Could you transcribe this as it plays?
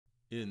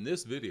In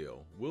this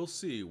video, we'll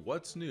see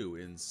what's new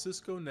in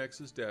Cisco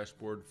Nexus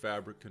Dashboard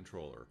Fabric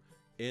Controller,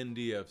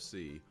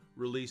 NDFC,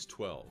 Release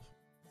 12.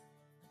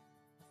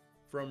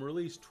 From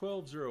Release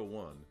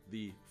 12.01,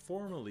 the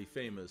formerly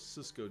famous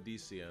Cisco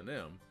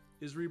DCNM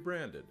is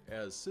rebranded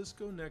as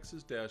Cisco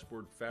Nexus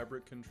Dashboard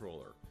Fabric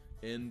Controller,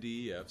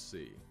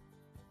 NDFC.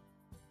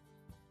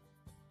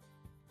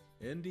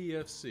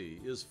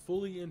 NDFC is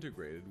fully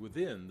integrated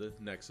within the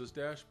Nexus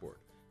dashboard,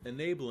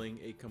 enabling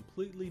a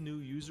completely new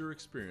user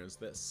experience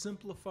that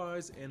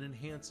simplifies and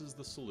enhances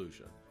the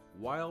solution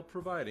while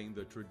providing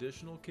the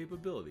traditional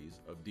capabilities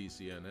of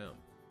DCNM.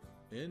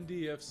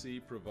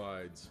 NDFC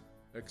provides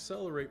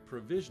accelerate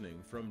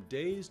provisioning from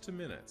days to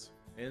minutes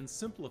and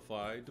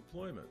simplify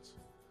deployments,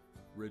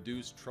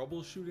 reduce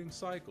troubleshooting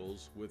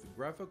cycles with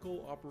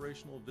graphical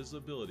operational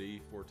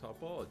visibility for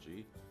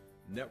topology,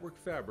 network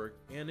fabric,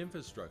 and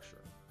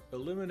infrastructure,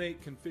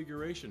 eliminate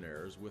configuration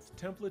errors with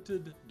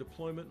templated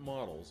deployment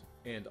models,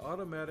 and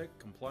automatic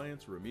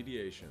compliance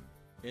remediation.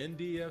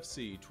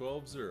 NDFC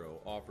 12.0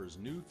 offers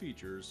new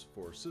features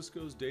for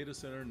Cisco's data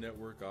center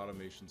network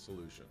automation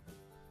solution.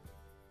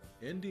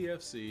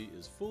 NDFC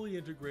is fully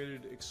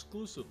integrated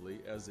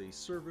exclusively as a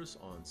service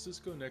on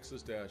Cisco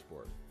Nexus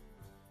Dashboard.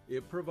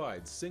 It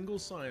provides single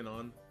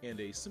sign-on and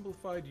a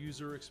simplified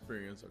user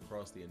experience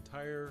across the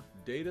entire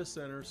data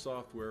center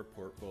software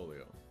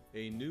portfolio.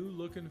 A new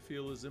look and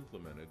feel is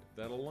implemented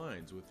that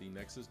aligns with the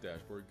Nexus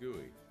Dashboard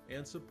GUI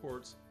and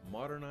supports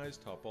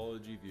modernized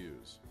topology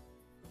views.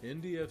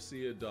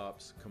 NDFC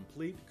adopts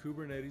complete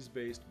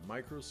Kubernetes-based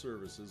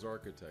microservices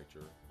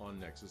architecture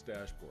on Nexus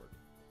Dashboard.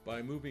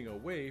 By moving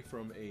away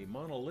from a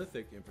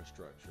monolithic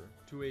infrastructure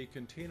to a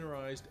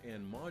containerized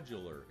and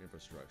modular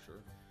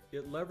infrastructure,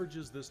 it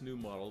leverages this new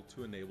model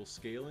to enable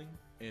scaling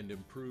and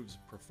improves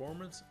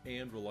performance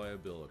and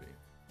reliability.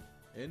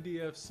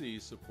 NDFC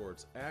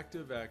supports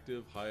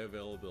active-active high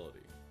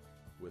availability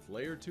with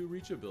Layer 2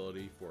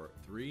 reachability for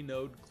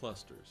 3-node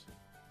clusters.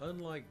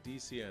 Unlike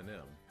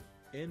DCNM,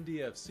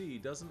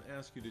 NDFC doesn't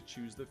ask you to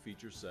choose the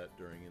feature set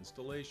during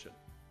installation.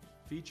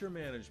 Feature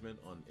management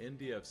on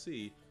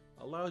NDFC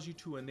allows you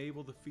to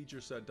enable the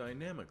feature set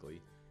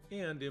dynamically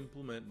and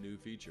implement new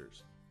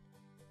features.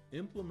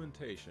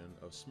 Implementation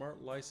of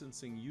Smart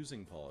Licensing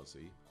Using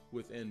Policy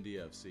with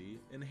NDFC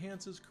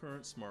enhances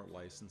current smart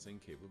licensing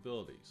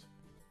capabilities.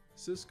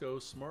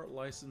 Cisco's Smart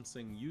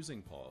Licensing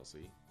Using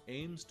Policy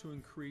aims to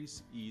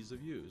increase ease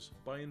of use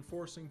by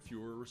enforcing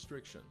fewer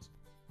restrictions,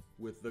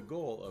 with the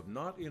goal of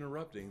not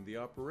interrupting the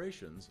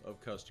operations of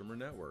customer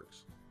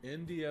networks.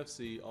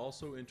 NDFC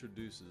also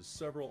introduces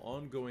several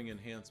ongoing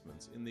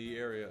enhancements in the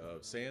area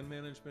of SAN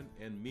management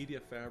and media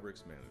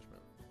fabrics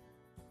management.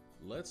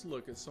 Let's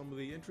look at some of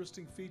the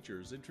interesting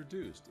features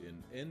introduced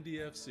in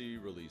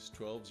NDFC Release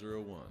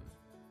 12.01.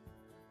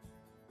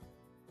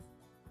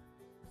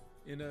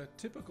 In a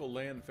typical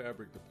LAN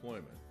fabric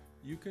deployment,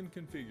 you can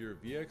configure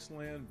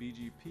VXLAN,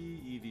 BGP,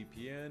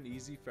 EVPN,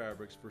 Easy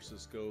Fabrics for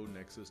Cisco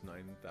Nexus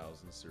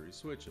 9000 series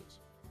switches.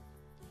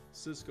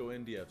 Cisco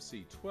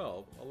NDFC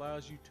 12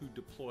 allows you to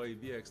deploy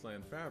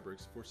VXLAN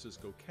fabrics for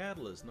Cisco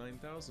Catalyst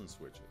 9000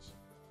 switches.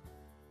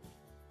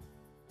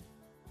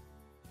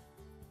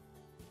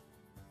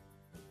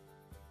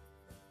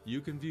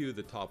 You can view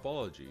the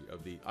topology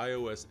of the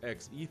iOS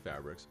X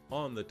eFabrics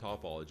on the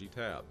Topology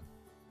tab.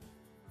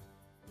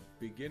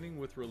 Beginning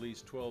with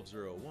Release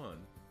 12.01,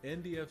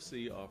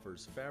 NDFC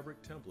offers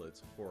fabric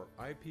templates for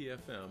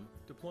Ipfm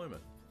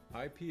deployment.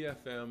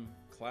 Ipfm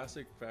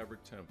Classic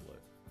Fabric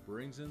Template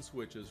brings in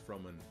switches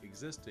from an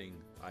existing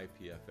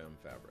Ipfm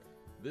fabric.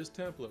 This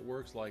template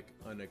works like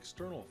an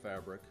external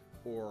fabric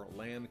or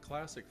LAN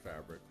Classic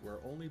fabric where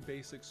only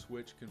basic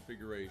switch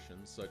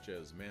configurations such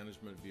as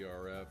management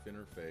VRF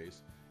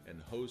interface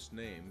and host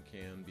name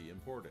can be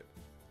imported.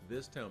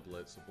 This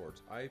template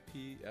supports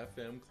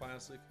Ipfm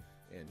Classic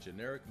and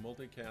generic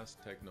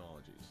multicast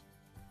technologies.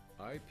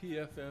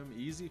 Ipfm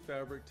Easy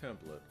Fabric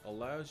template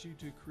allows you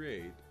to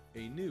create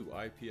a new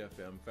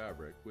Ipfm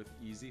fabric with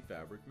Easy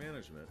Fabric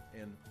management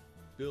and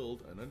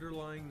build an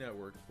underlying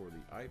network for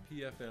the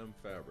Ipfm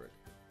fabric.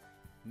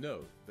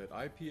 Note that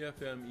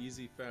Ipfm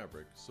Easy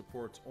Fabric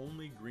supports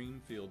only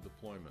greenfield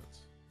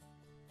deployments.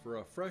 For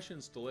a fresh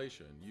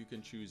installation, you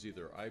can choose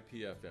either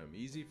Ipfm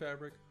Easy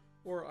Fabric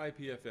or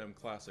Ipfm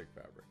Classic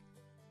Fabric.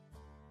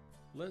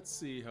 Let's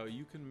see how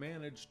you can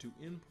manage to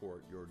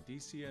import your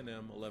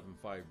DCNM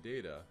 11.5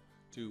 data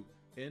to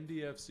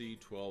NDFC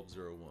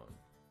 12.01.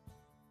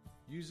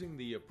 Using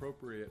the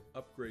appropriate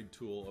upgrade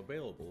tool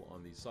available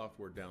on the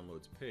Software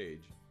Downloads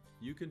page,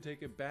 you can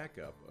take a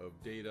backup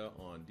of data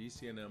on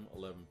DCNM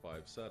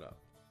 11.5 setup.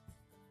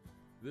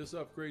 This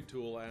upgrade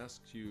tool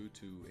asks you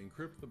to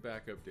encrypt the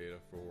backup data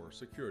for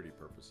security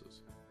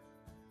purposes.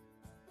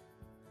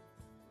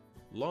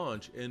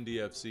 Launch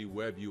NDFC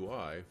Web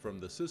UI from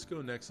the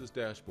Cisco Nexus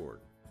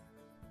dashboard.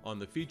 On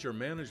the Feature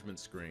Management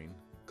screen,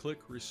 click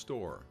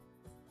Restore.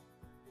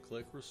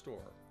 Click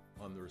Restore.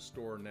 On the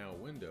Restore Now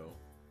window,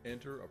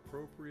 enter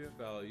appropriate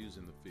values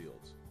in the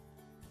fields.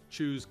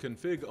 Choose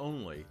Config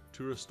Only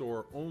to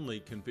restore only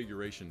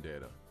configuration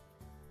data.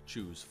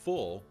 Choose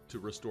Full to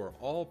restore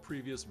all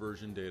previous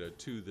version data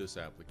to this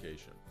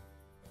application.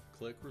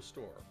 Click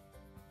Restore.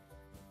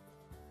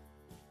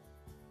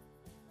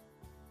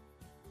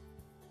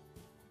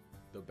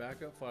 The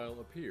backup file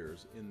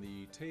appears in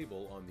the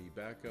table on the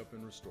Backup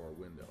and Restore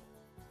window.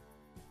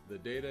 The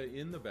data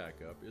in the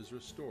backup is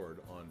restored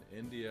on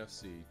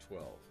NDFC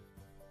 12.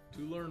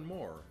 To learn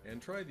more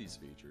and try these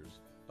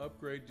features,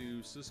 upgrade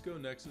to Cisco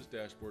Nexus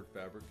Dashboard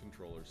Fabric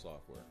Controller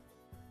software.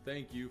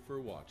 Thank you for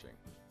watching.